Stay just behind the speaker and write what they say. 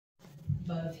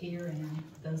both here and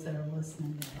those that are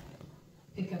listening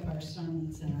that pick up our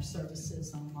sermons and our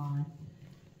services online.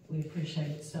 We appreciate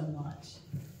it so much.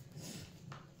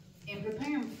 In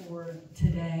preparing for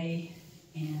today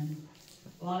and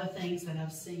a lot of things that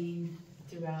I've seen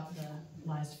throughout the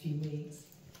last few weeks,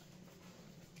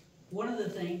 one of the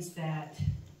things that,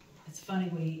 it's funny,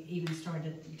 we even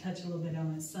started to touch a little bit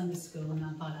on it Sunday school, and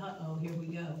I thought, uh-oh, here we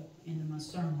go into my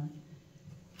sermon.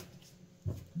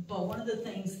 But one of the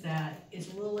things that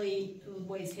is really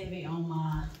weighs heavy on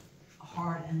my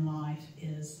heart and life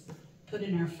is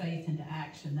putting our faith into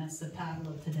action. That's the title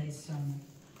of today's sermon.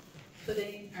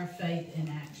 Putting our faith in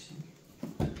action.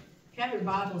 If you have your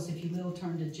Bibles, if you will,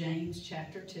 turn to James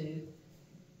chapter 2,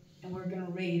 and we're going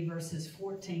to read verses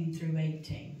 14 through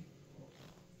 18.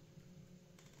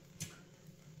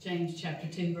 James chapter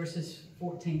 2, verses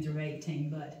 14 through 18.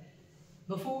 But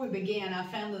before we begin, I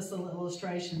found this little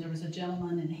illustration. There was a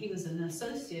gentleman, and he was an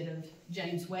associate of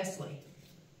James Wesley.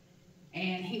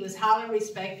 And he was highly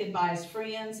respected by his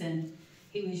friends, and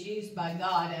he was used by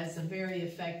God as a very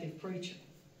effective preacher.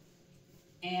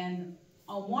 And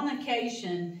on one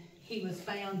occasion, he was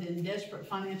found in desperate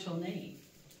financial need.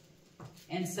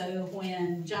 And so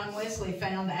when John Wesley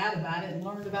found out about it and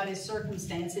learned about his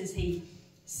circumstances, he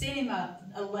sent him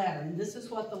a letter. And this is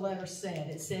what the letter said.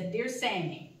 It said, "Dear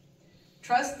Sammy,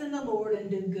 trust in the Lord and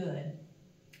do good.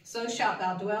 So shalt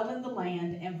thou dwell in the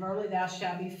land, and verily thou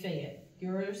shalt be fed.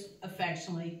 Yours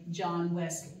affectionately, John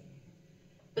Wesley."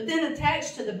 But then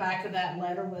attached to the back of that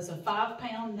letter was a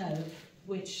 5-pound note,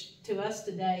 which to us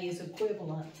today is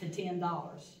equivalent to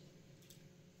 $10.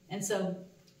 And so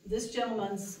this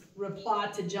gentleman's reply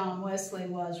to John Wesley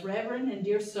was, "Reverend and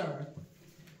dear sir,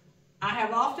 I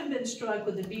have often been struck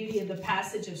with the beauty of the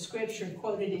passage of Scripture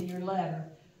quoted in your letter,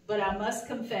 but I must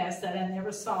confess that I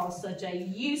never saw such a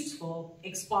useful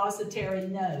expository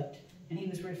note," and he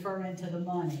was referring to the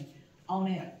money, "on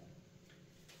it.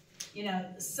 You know,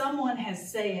 someone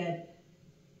has said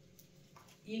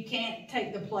you can't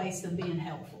take the place of being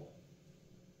helpful.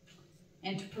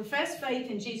 And to profess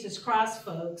faith in Jesus Christ,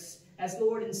 folks, as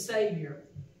Lord and Savior,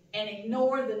 and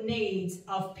ignore the needs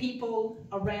of people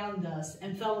around us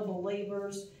and fellow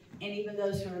believers and even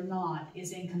those who are not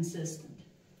is inconsistent.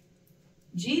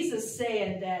 Jesus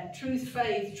said that true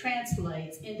faith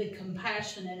translates into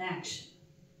compassion and action.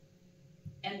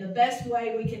 And the best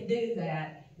way we can do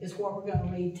that is what we're going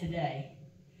to read today.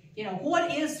 You know,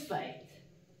 what is faith?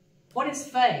 What is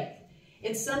faith?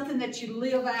 It's something that you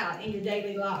live out in your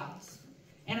daily lives.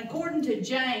 And according to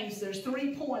James, there's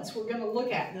 3 points we're going to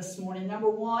look at this morning. Number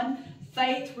 1,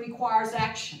 faith requires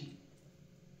action.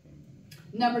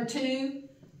 Number 2,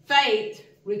 faith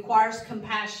requires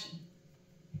compassion.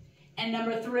 And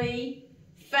number 3,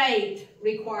 faith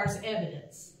requires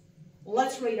evidence.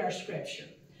 Let's read our scripture.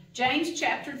 James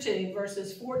chapter 2,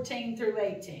 verses 14 through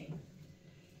 18.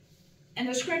 And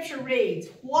the scripture reads,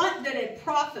 "What that it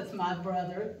profiteth, my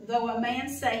brother, though a man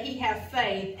say he have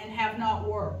faith and have not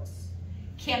works?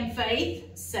 Can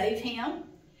faith save him?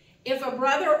 If a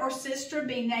brother or sister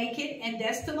be naked and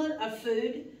destitute of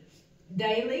food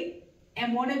daily,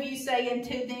 and one of you say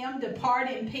unto them,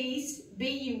 Depart in peace, be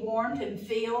ye warmed and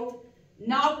filled,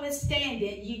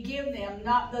 notwithstanding ye give them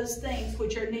not those things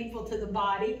which are needful to the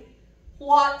body,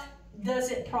 what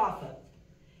does it profit?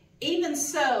 Even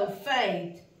so,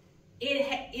 faith,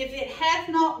 if it hath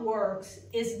not works,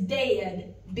 is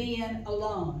dead, being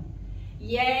alone.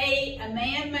 Yea, a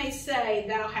man may say,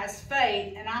 Thou hast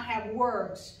faith, and I have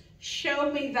works.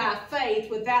 Show me thy faith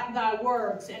without thy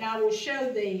works, and I will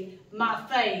show thee my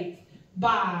faith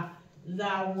by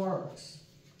thy works."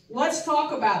 Let's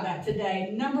talk about that today.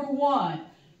 Number 1,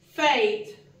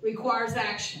 faith requires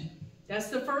action. That's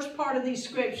the first part of these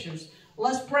scriptures.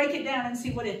 Let's break it down and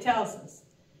see what it tells us.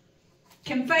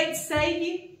 Can faith save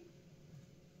you?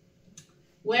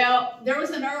 Well, there was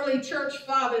an early church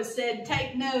father that said,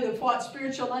 take note of what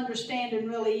spiritual understanding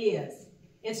really is.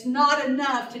 It's not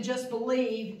enough to just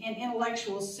believe in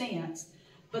intellectual sense,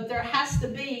 but there has to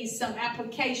be some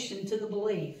application to the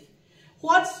belief.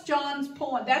 What's John's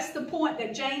point? That's the point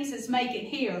that James is making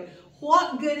here.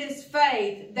 What good is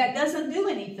faith that doesn't do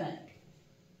anything?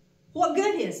 What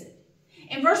good is it?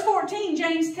 In verse 14,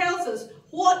 James tells us,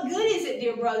 what good is it,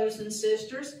 dear brothers and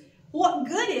sisters? What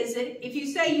good is it if you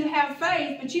say you have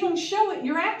faith, but you don't show it in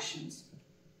your actions?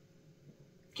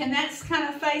 Can that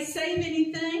kind of faith save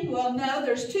anything? Well, no.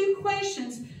 There's 2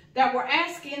 questions that we're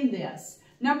asked in this.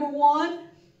 Number 1,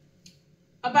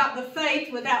 about the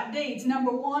faith without deeds.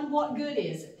 Number 1, what good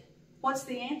is it? What's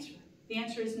the answer? The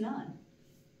answer is none.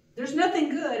 There's nothing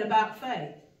good about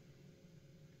faith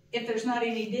if there's not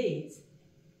any deeds.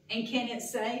 And can it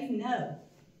save? No.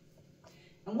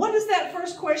 And what does that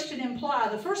first question imply?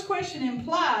 The first question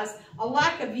implies a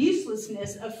lack of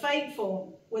uselessness of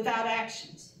faithful without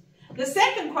actions. The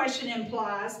second question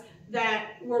implies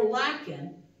that we're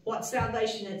lacking what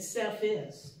salvation itself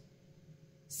is.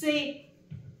 See,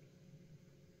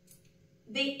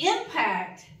 the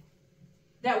impact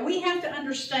that we have to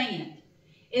understand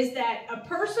is that a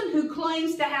person who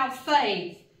claims to have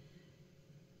faith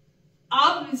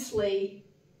obviously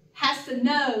has to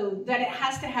know that it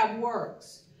has to have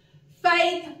works.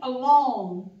 Faith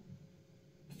alone,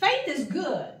 faith is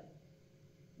good,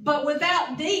 but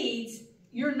without deeds,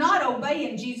 you're not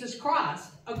obeying Jesus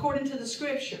Christ, according to the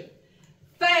scripture.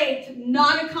 Faith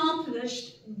not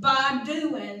accomplished by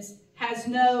doings has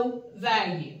no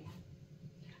value.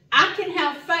 I can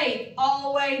have faith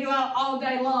all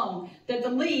day long that the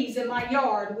leaves in my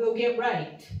yard will get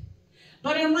raked.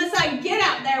 But unless I get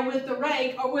out there with the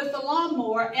rake or with the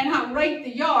lawnmower and I rake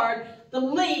the yard, the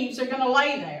leaves are going to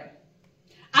lay there.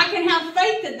 I can have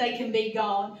faith that they can be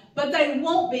gone, but they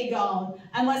won't be gone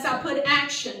unless I put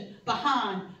action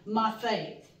behind my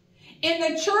faith. In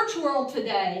the church world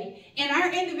today, in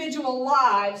our individual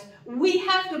lives, we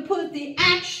have to put the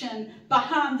action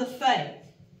behind the faith.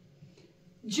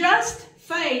 Just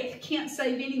faith can't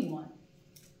save anyone.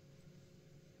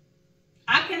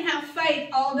 I can have faith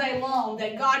all day long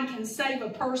that God can save a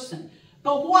person.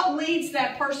 But what leads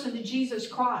that person to Jesus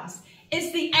Christ?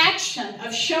 It's the action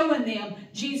of showing them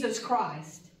Jesus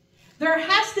Christ. There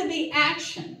has to be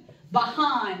action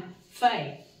behind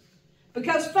faith.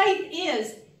 Because faith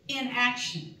is in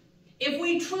action. If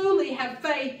we truly have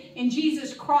faith in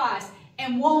Jesus Christ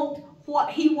and want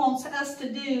what He wants us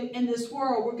to do in this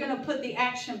world, we're going to put the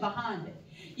action behind it.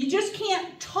 You just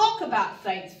can't talk about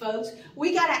faith, folks.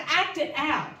 We got to act it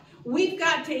out. We've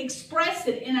got to express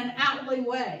it in an outwardly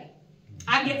way.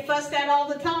 I get fussed at all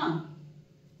the time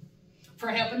for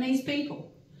helping these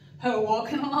people who are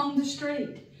walking along the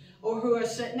street or who are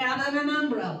sitting out under an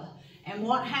umbrella and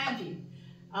what have you.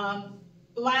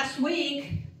 Last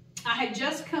week,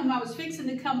 I was fixing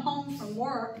to come home from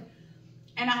work,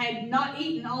 and I had not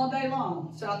eaten all day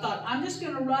long. So I thought, I'm just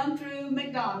going to run through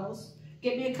McDonald's,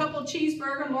 get me a couple of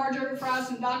cheeseburger, large order fries,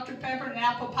 and Dr. Pepper, and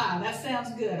apple pie. That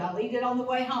sounds good. I'll eat it on the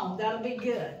way home. That'll be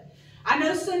good. I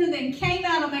no sooner than came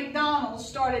out of McDonald's,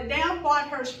 started down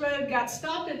Whitehurst Road, got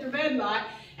stopped at the red light,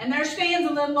 and there stands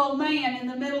a little old man in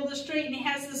the middle of the street, and he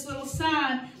has this little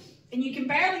sign, and you can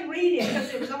barely read it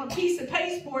because it was on a piece of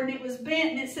pasteboard, and it was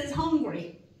bent, and it says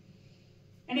hungry.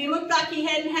 And he looked like he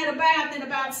hadn't had a bath in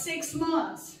about 6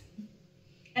 months.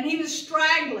 And he was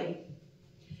straggly.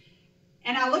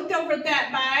 And I looked over at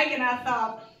that bag and I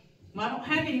thought, well, I don't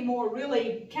have any more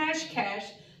really cash.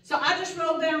 So I just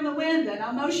rolled down the window and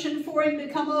I motioned for him to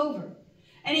come over.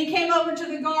 And he came over to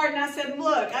the guard and I said,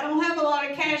 look, I don't have a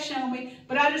lot of cash on me,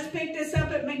 but I just picked this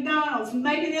up at McDonald's.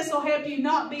 Maybe this will help you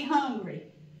not be hungry.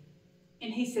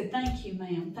 And he said, thank you,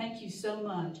 ma'am. Thank you so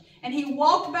much. And he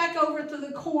walked back over to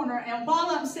the corner, and while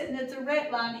I'm sitting at the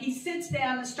red line, he sits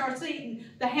down and starts eating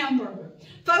the hamburger.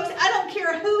 Folks, I don't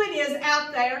care who it is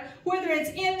out there, whether it's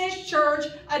in this church,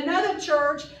 another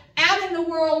church, out in the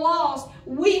world lost,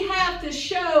 we have to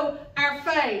show our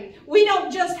faith. We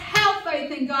don't just have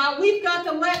faith in God. We've got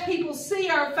to let people see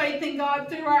our faith in God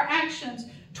through our actions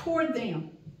toward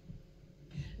them.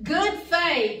 Good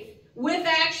faith with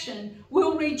action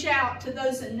will reach out to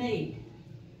those in need.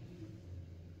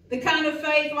 The kind of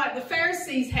faith like the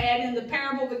Pharisees had in the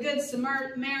parable of the Good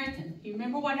Samaritan. You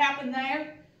remember what happened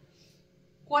there?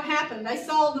 What happened? They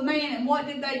saw the man, and what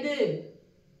did they do?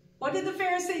 What did the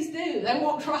Pharisees do? They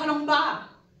walked right on by.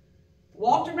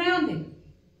 Walked around him.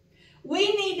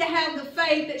 We need to have the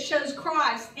faith that shows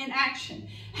Christ in action.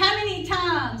 How many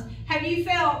times have you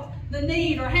felt the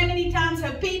need, or how many times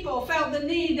have people felt the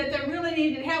need that they really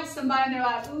needed to help somebody, and they're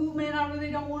like, ooh, man, I really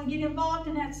don't want to get involved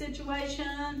in that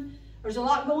situation. There's a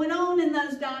lot going on in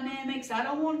those dynamics. I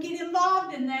don't want to get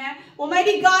involved in that. Well,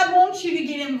 maybe God wants you to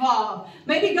get involved.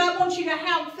 Maybe God wants you to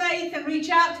have faith and reach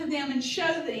out to them and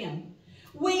show them.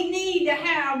 We need to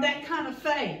have that kind of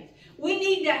faith. We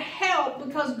need to help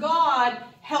because God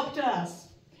helped us.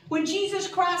 When Jesus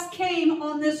Christ came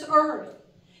on this earth,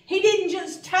 He didn't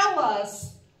just tell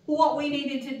us what we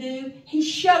needed to do. He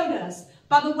showed us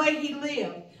by the way He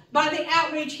lived, by the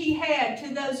outreach He had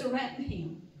to those around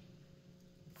Him.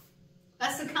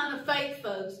 That's the kind of faith,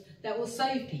 folks, that will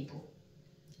save people.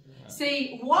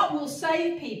 See, what will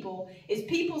save people is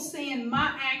people seeing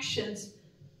my actions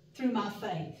through my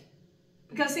faith.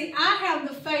 Because see, I have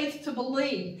the faith to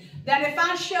believe that if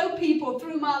I show people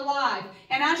through my life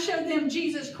and I show them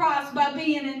Jesus Christ by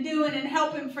being and doing and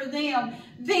helping for them,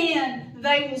 then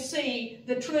they will see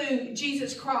the true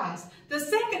Jesus Christ. The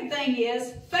second thing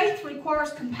is faith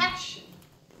requires compassion.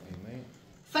 Amen.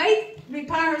 Faith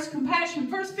requires compassion.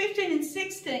 Verse 15 and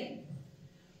 16.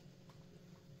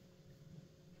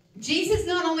 Jesus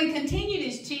not only continued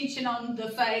his teaching on the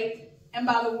faith and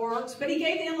by the works, but he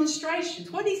gave the illustrations.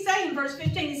 What did he say in verse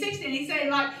 15 and 16? He said,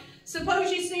 like,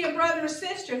 suppose you see a brother or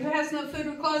sister who has no food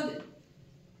or clothing.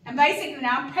 And basically,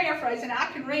 now I'm paraphrasing.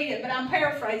 I can read it, but I'm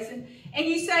paraphrasing. And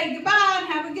you say, goodbye and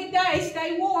have a good day.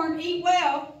 Stay warm. Eat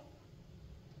well.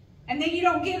 And then you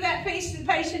don't give that patient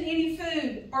any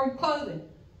food or clothing.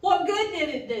 What good did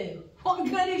it do? What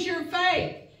good is your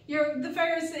faith? The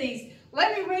Pharisees.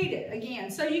 Let me read it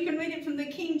again so you can read it from the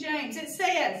King James. It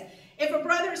says, if a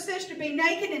brother or sister be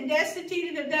naked and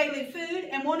destitute of daily food,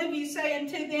 and one of you say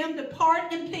unto them,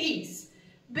 depart in peace,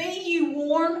 be you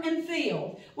warm and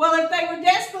filled. Well, if they were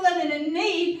desolate and in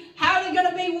need, how are they going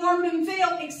to be warm and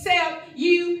filled except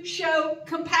you show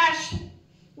compassion?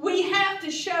 We have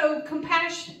to show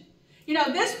compassion. You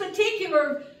know, this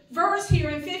particular verse here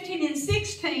in 15 and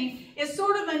 16 is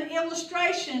sort of an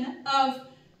illustration of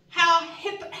how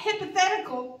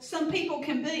hypothetical some people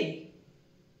can be.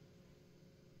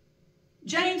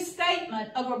 James' statement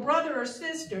of a brother or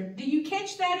sister, do you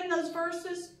catch that in those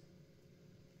verses?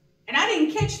 And I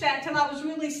didn't catch that till I was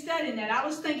really studying it. I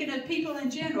was thinking of people in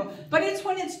general. But it's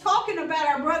when it's talking about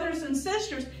our brothers and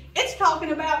sisters, it's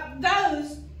talking about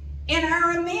those in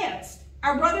our midst,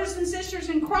 our brothers and sisters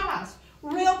in Christ,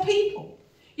 real people.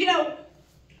 You know,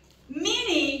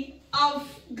 many of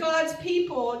God's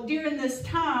people during this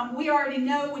time, we already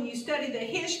know when you study the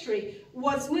history,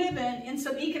 was living in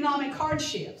some economic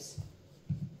hardships.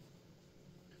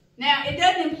 Now, it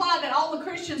doesn't imply that all the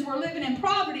Christians were living in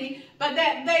poverty, but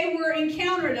that they were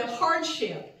encountered a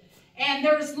hardship. And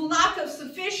there was lack of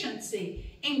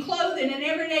sufficiency in clothing and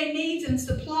everyday needs and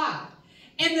supply.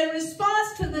 And the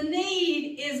response to the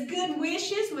need is good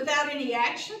wishes without any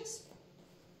actions.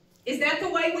 Is that the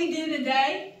way we do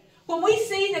today? When we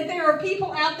see that there are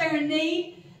people out there in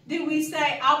need, do we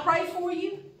say, I'll pray for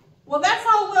you? Well, that's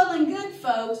all well and good,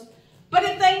 folks. But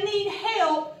if they need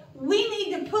help, we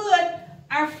need to put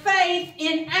our faith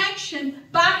in action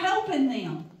by helping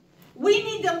them. We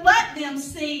need to let them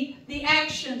see the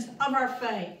actions of our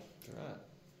faith. Right.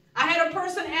 I had a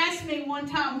person ask me one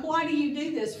time, why do you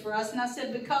do this for us? And I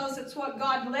said, because it's what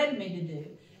God led me to do.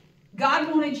 God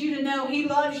wanted you to know he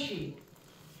loves you.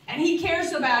 And he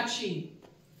cares about you.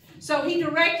 So he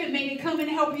directed me to come and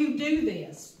help you do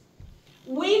this.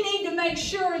 We need to make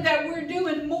sure that we're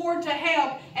doing more to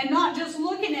help and not just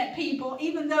looking at people,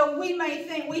 even though we may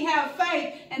think we have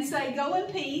faith, and say, go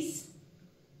in peace.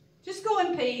 Just go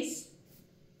in peace.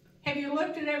 Have you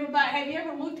looked at everybody? Have you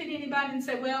ever looked at anybody and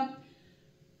said, well,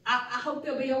 I hope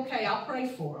they'll be okay. I'll pray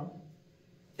for them.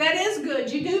 That is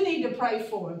good. You do need to pray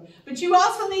for them. But you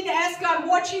also need to ask God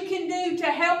what you can do to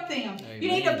help them. Amen. You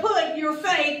need to put your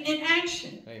faith in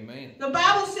action. Amen. The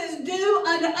Bible says, do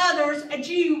unto others as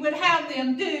you would have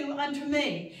them do unto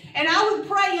me. And I would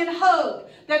pray and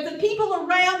hope that the people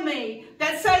around me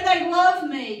that say they love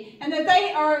me and that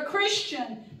they are a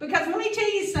Christian, because let me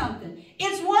tell you something.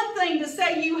 It's one thing to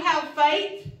say you have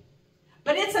faith,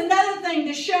 but it's another thing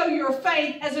to show your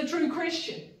faith as a true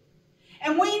Christian.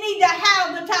 And we need to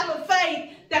have the type of faith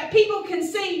that people can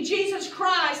see Jesus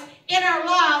Christ in our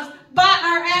lives by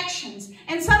our actions.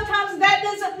 And sometimes that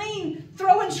doesn't mean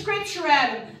throwing scripture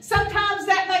at them. Sometimes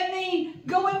that may mean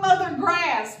go and mow their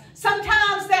grass.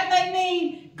 Sometimes that may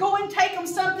mean go and take them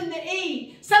something to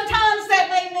eat. Sometimes that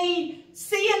may mean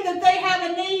seeing that they have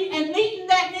a need and meeting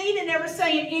that need and never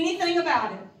saying anything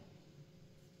about it.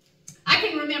 I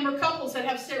can remember couples that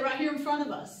have sat right here in front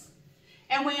of us.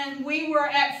 And when we were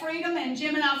at Freedom and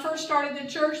Jim and I first started the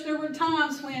church, there were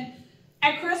times when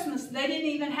at Christmas they didn't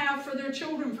even have for their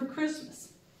children for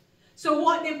Christmas. So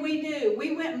what did we do?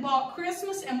 We went and bought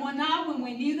Christmas, and one night when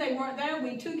we knew they weren't there,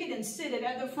 we took it and set it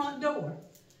at the front door.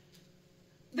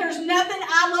 There's nothing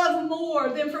I love more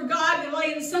than for God to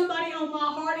lay somebody on my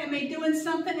heart and me doing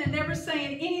something and never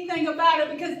saying anything about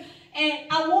it, because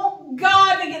I want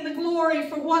God to get the glory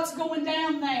for what's going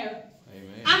down there.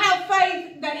 Amen. I have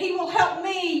faith that he will help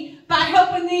me by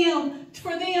helping them,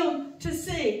 for them to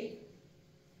see.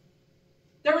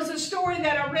 There was a story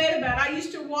that I read about. I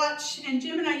used to watch, and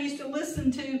Jim and I used to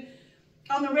listen to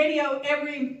on the radio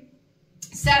every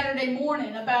Saturday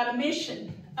morning about a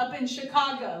mission up in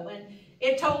Chicago. And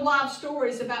it told live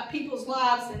stories about people's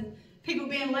lives and people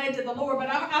being led to the Lord. But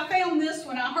I found this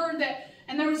one. I heard that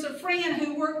And there was a friend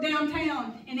who worked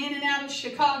downtown and in and out of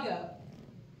Chicago.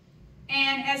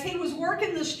 And as he was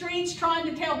working the streets trying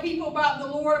to tell people about the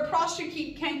Lord, a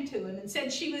prostitute came to him and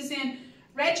said she was in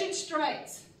wretched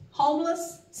straits,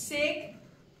 homeless, sick.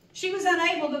 She was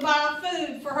unable to buy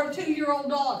food for her 2-year-old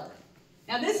daughter.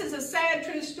 Now this is a sad,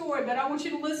 true story, but I want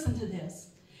you to listen to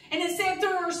this. And it said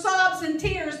through her sobs and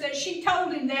tears that she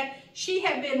told him that she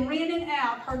had been renting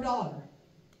out her daughter.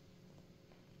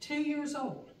 2 years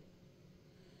old.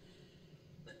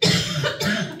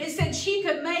 It said she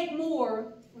could make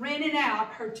more renting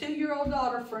out her 2-year-old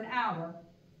daughter for an hour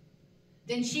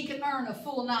than she could earn a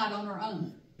full night on her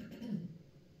own.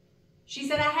 She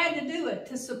said, I had to do it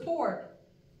to support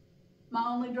my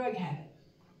only drug habit.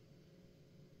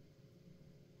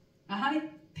 Now, honey,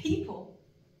 people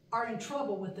are in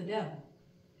trouble with the devil.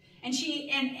 And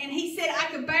he said, I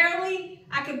could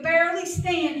barely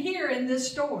stand hearing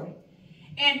this story.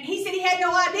 And he said he had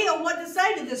no idea what to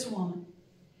say to this woman.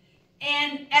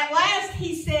 And at last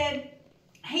he said,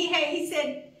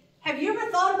 have you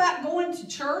ever thought about going to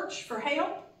church for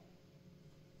help?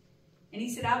 And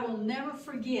he said, I will never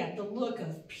forget the look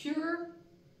of pure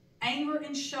anger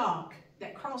and shock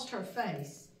that crossed her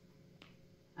face.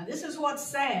 Now this is what's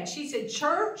sad. She said,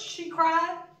 church, she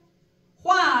cried.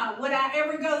 Why would I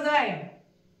ever go there?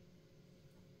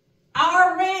 I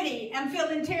already am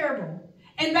feeling terrible.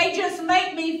 And they just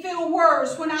make me feel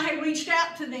worse when I had reached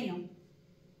out to them.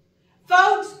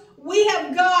 Folks, we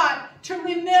have got to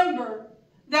remember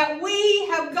that we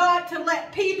have got to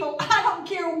let people, I don't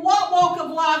care what walk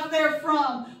of life they're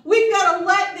from, we've got to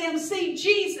let them see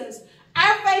Jesus.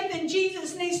 Our faith in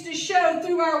Jesus needs to show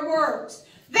through our works.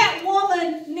 That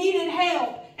woman needed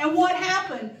help. And what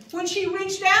happened? When she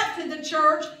reached out to the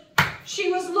church, she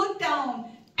was looked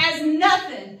on as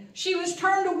nothing. She was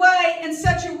turned away in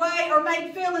such a way or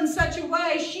made feel in such a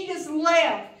way, she just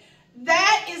left.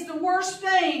 That is the worst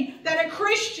thing that a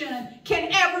Christian can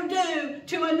ever do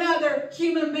to another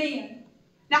human being.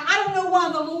 Now, I don't know why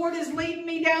the Lord is leading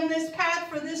me down this path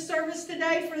for this service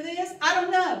today for this. I don't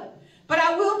know. But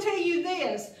I will tell you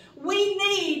this. We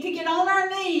need to get on our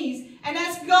knees and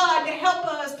ask God to help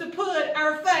us to put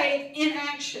our faith in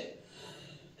action.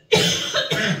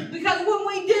 Because when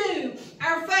we do,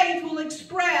 our faith will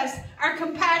express our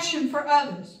compassion for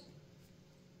others.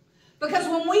 Because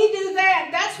when we do that,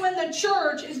 that's when the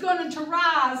church is going to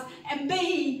rise and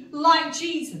be like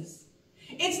Jesus.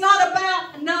 It's not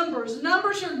about numbers.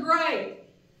 Numbers are great.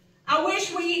 I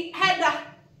wish we had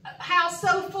the house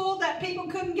so full that people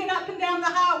couldn't get up and down the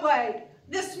highway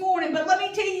this morning. But let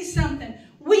me tell you something.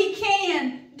 We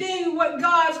can do what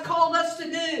God's called us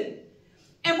to do.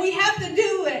 And we have to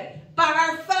do it by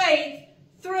our faith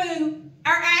through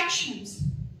our actions.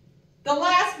 The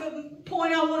last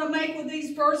point I want to make with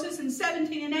these verses in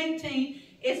 17 and 18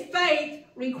 is faith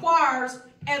requires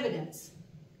evidence.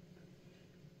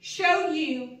 Show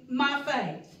you my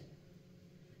faith.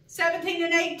 17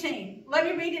 and 18. Let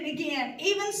me read it again.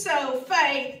 Even so,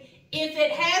 faith, if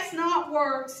it has not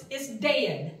works, is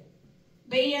dead,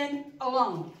 being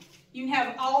alone. You can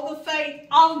have all the faith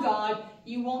on God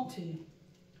you want to.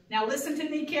 Now listen to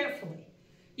me carefully.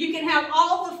 You can have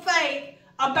all the faith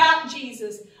about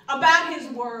Jesus, about His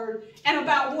Word, and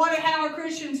about how a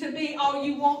Christian should be all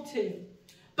you want to.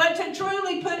 But to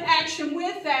truly put action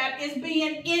with that is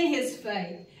being in His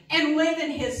faith and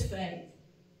living His faith.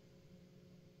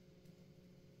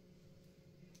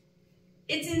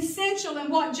 It's essential in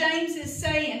what James is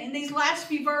saying in these last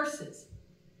few verses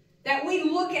that we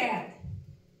look at.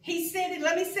 He said it,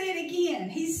 let me say it again.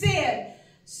 He said,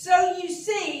 so you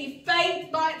see,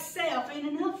 faith by itself ain't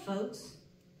enough, folks.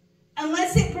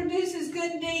 Unless it produces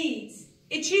good deeds,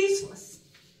 it's useless.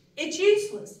 It's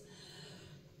useless.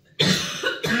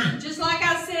 Just like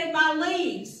I said, my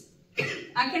leaves.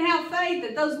 I can have faith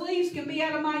that those leaves can be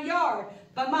out of my yard.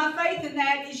 But my faith in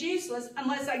that is useless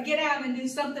unless I get out and do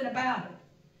something about it.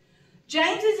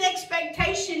 James's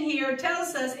expectation here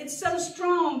tells us it's so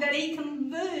strong that he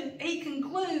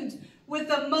concludes with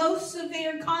the most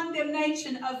severe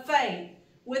condemnation of faith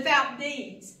without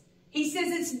deeds. He says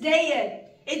it's dead.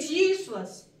 It's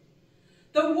useless.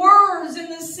 The words in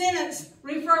the sentence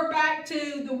refer back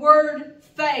to the word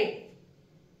faith.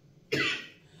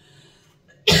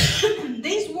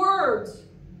 These words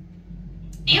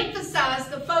emphasize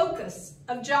the focus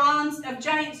of James's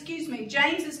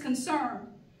concern,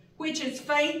 which is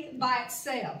faith by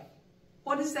itself.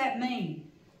 What does that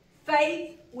mean?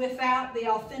 Faith without the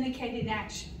authenticated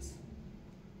actions.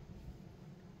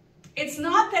 It's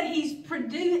not that he's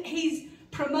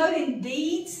promoting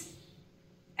deeds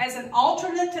as an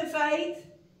alternate to faith.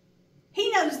 He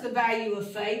knows the value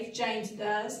of faith, James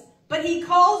does, But he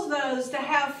calls those to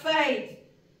have faith,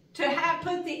 to have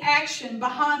put the action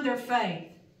behind their faith.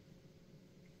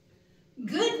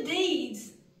 Good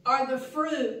deeds are the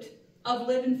fruit of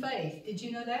living faith. Did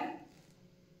you know that?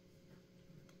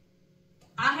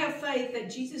 I have faith that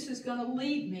Jesus is going to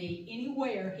lead me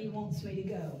anywhere he wants me to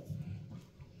go.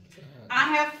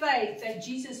 I have faith that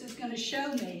Jesus is going to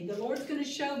show me, the Lord's going to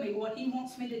show me what he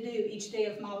wants me to do each day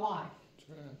of my life.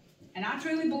 And I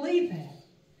truly believe that.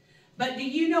 But do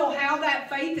you know how that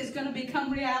faith is going to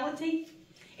become reality?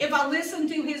 If I listen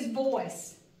to his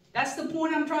voice. That's the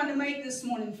point I'm trying to make this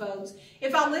morning, folks.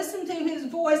 If I listen to his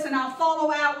voice and I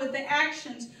follow out with the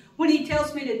actions when he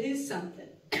tells me to do something.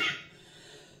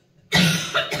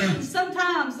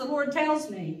 Sometimes the Lord tells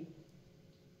me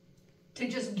to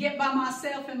just get by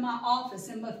myself in my office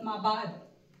and with my Bible.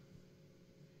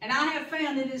 And I have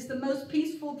found it is the most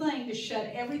peaceful thing to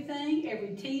shut everything,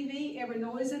 every TV, every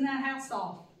noise in that house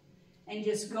off, and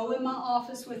just go in my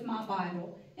office with my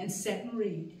Bible and sit and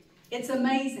read. It's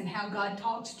amazing how God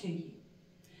talks to you.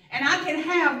 And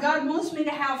God wants me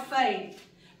to have faith.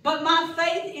 But my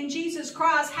faith in Jesus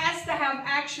Christ has to have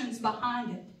actions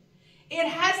behind it. It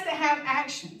has to have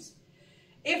actions.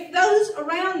 If those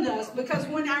around us, because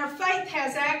when our faith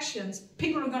has actions,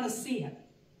 people are going to see it.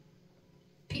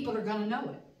 People are going to know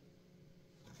it.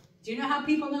 Do you know how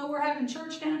people know we're having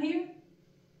church down here?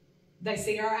 They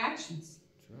see our actions.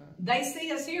 They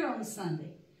see us here on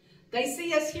Sunday. They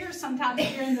see us here sometimes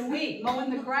during the week, mowing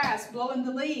the grass, blowing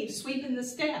the leaves, sweeping the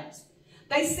steps.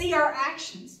 They see our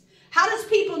actions. How does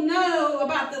people know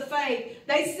about the faith?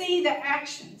 They see the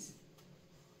actions.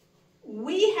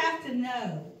 We have to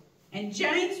know. And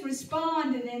James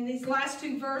responded in these last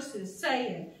two verses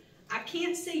saying, I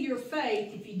can't see your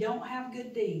faith if you don't have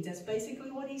good deeds. That's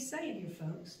basically what he's saying here,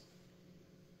 folks.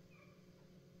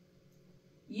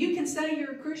 You can say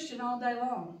you're a Christian all day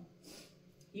long.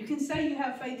 You can say you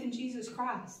have faith in Jesus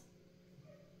Christ.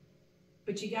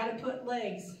 But you got to put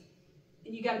legs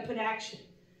and you got to put action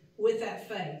with that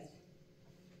faith.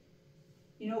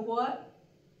 You know what?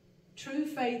 True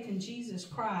faith in Jesus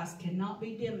Christ cannot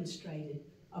be demonstrated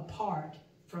apart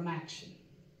from action.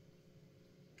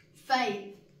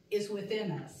 Faith is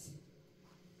within us,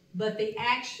 but the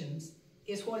actions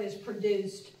is what is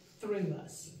produced through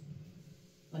us.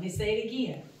 Let me say it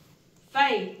again.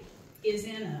 Faith is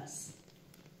in us,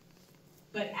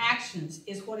 but actions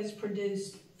is what is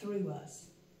produced through us.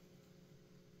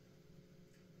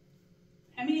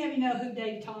 How many of you know who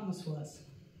Dave Thomas was?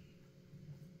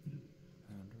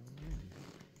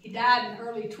 He died in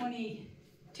early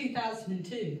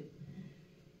 2002.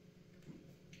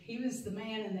 He was the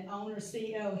man and the owner,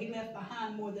 CEO. He left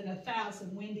behind more than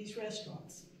 1,000 Wendy's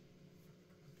restaurants.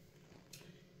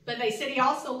 But they said he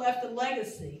also left a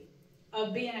legacy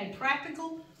of being a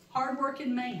practical,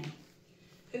 hardworking man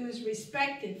who was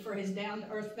respected for his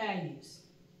down-to-earth values.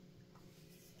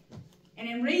 And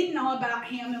in reading all about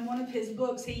him in one of his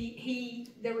books,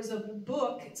 there was a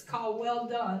book, it's called Well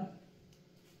Done.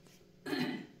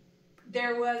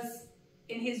 There was,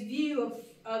 in his view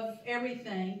of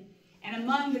everything, and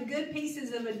among the good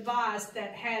pieces of advice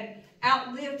that had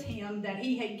outlived him that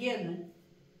he had given,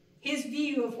 his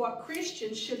view of what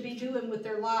Christians should be doing with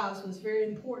their lives was very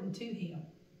important to him.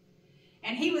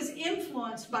 And he was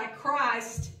influenced by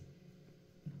Christ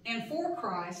and for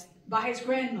Christ by his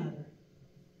grandmother.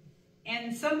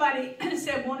 And somebody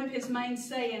said one of his main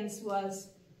sayings was,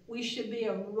 we should be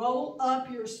a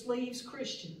roll-up-your-sleeves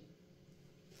Christian.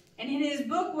 And in his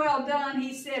book, Well Done,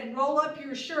 he said, roll up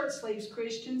your shirt sleeves,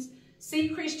 Christians. See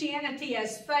Christianity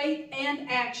as faith and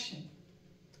action.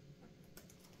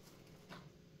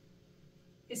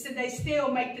 He said they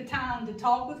still make the time to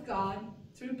talk with God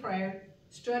through prayer,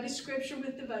 study Scripture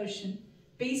with devotion,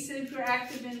 be super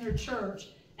active in their church,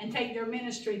 and take their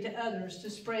ministry to others to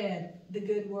spread the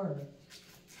good word.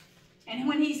 And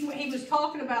when he was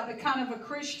talking about the kind of a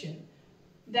Christian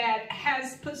that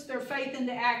puts their faith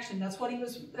into action, that's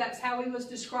how he was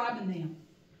describing them.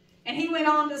 And he went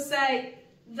on to say,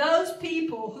 those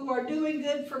people who are doing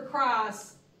good for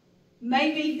Christ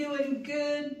may be doing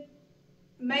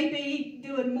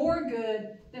more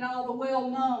good than all the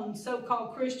well-known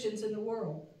so-called Christians in the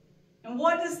world. And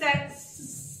what does that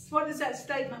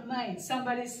statement mean?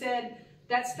 Somebody said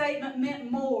that statement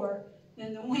meant more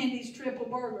than the Wendy's triple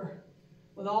burger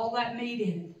with all that meat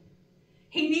in it.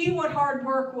 He knew what hard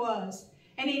work was,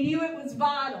 and he knew it was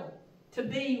vital to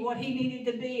be what he needed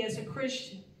to be as a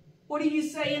Christian. What are you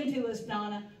saying to us,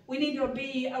 Donna? We need to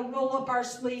be a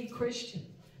roll-up-our-sleeve Christian.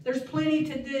 There's plenty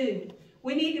to do.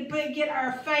 We need to get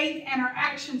our faith and our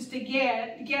actions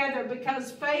together,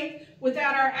 because faith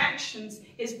without our actions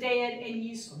is dead and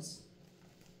useless.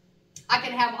 I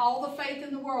can have all the faith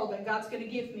in the world that God's going to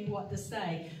give me what to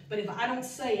say, but if I don't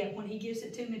say it when he gives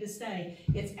it to me to say,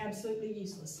 it's absolutely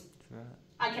useless. Right.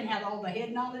 I can have all the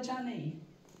head knowledge I need.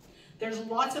 There's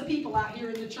lots of people out here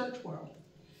in the church world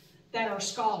that are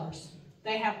scholars.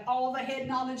 They have all the head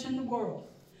knowledge in the world,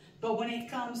 but when it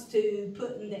comes to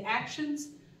putting the actions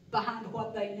behind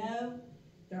what they know,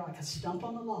 they're like a stump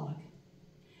on a log.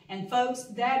 And folks,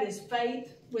 that is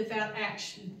faith without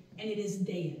action, and it is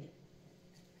dead.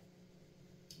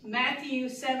 Matthew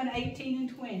 7:18 and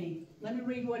 20. Let me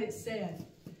read what it says.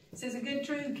 It says, a good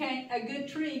tree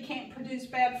can't produce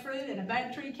bad fruit, and a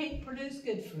bad tree can't produce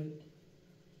good fruit.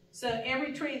 So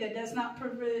every tree that does not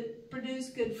produce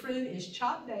good fruit is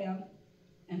chopped down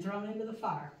and thrown into the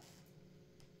fire.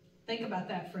 Think about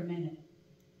that for a minute.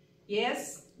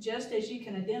 Yes, just as you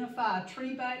can identify a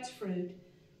tree by its fruit,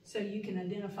 so you can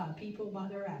identify people by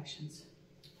their actions.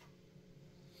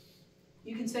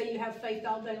 You can say you have faith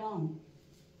all day long.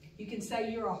 You can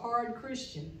say you're a hard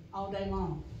Christian all day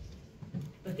long.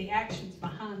 But the actions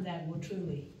behind that will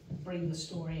truly bring the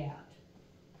story out.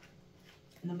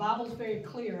 And the Bible's very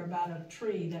clear about a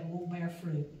tree that won't bear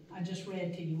fruit. I just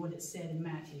read to you what it said in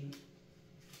Matthew.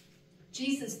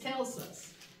 Jesus tells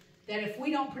us that if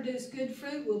we don't produce good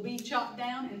fruit, we'll be chopped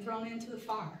down and thrown into the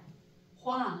fire.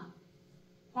 Why?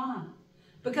 Why?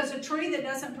 Because a tree that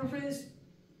doesn't produce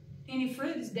any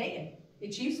fruit is dead.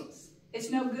 It's useless. It's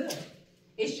no good.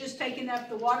 It's just taking up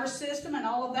the water system and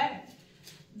all of that.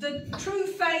 The true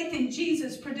faith in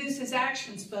Jesus produces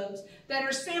actions, folks, that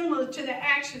are similar to the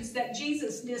actions that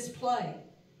Jesus displayed.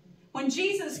 When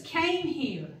Jesus came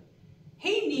here,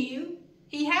 he knew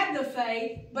he had the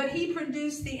faith, but he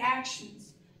produced the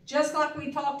actions. Just like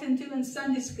we talked into in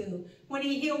Sunday school, when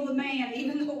he healed the man,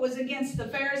 even though it was against the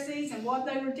Pharisees and what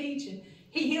they were teaching,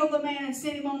 he healed the man and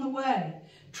sent him on the way.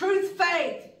 Truth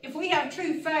faith, if we have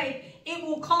true faith, it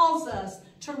will cause us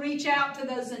to reach out to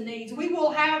those in need. We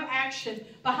will have action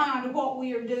behind what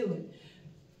we are doing.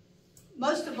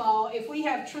 Most of all, if we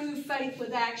have true faith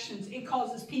with actions, it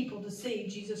causes people to see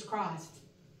Jesus Christ,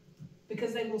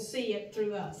 because they will see it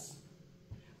through us.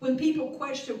 When people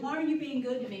question, why are you being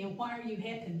good to me and why are you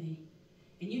helping me?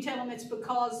 And you tell them it's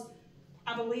because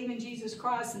I believe in Jesus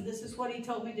Christ and this is what he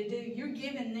told me to do, you're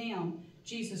giving them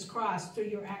Jesus Christ through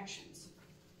your actions.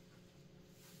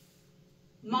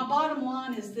 My bottom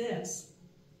line is this.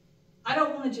 I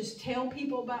don't want to just tell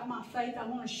people about my faith. I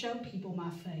want to show people my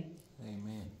faith.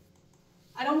 Amen.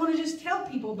 I don't want to just tell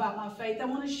people about my faith. I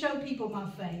want to show people my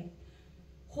faith.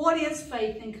 What is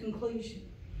faith in conclusion?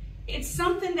 It's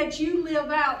something that you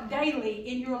live out daily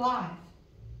in your life.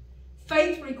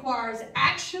 Faith requires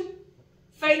action.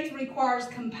 Faith requires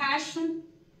compassion.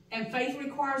 And faith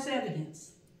requires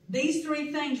evidence. These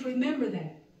three things, remember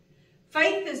that.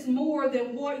 Faith is more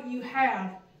than what you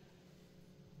have,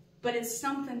 but it's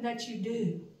something that you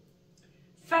do.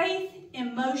 Faith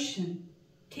in motion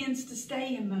tends to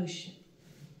stay in motion.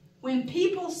 When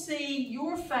people see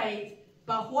your faith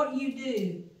by what you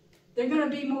do, they're going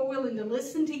to be more willing to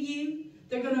listen to you.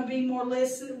 They're going to be more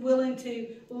willing to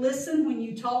listen when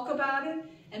you talk about it.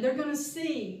 And they're going to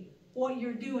see what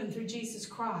you're doing through Jesus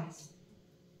Christ.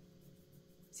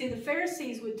 See, the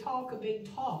Pharisees would talk a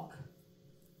big talk,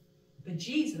 but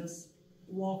Jesus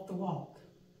walked the walk.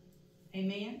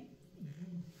 Amen?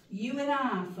 You and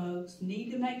I, folks,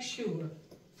 need to make sure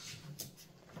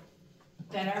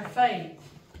that our faith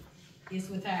is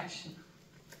with action.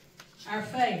 Our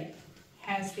faith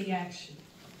has the action.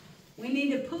 We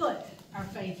need to put our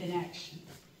faith in action.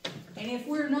 And if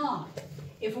we're not,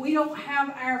 if we don't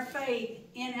have our faith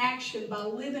in action by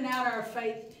living out our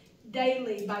faith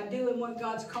daily, by doing what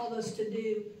God's called us to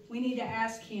do, we need to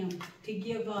ask him to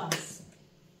give us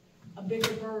a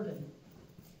bigger burden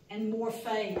and more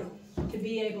faith to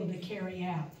be able to carry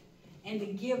out and to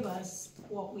give us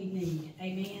what we need.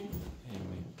 Amen?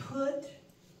 Amen. Put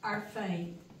our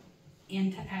faith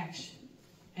into action,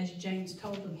 as James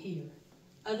told them here.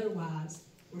 Otherwise,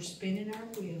 we're spinning our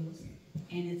wheels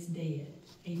and it's dead.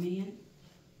 Amen?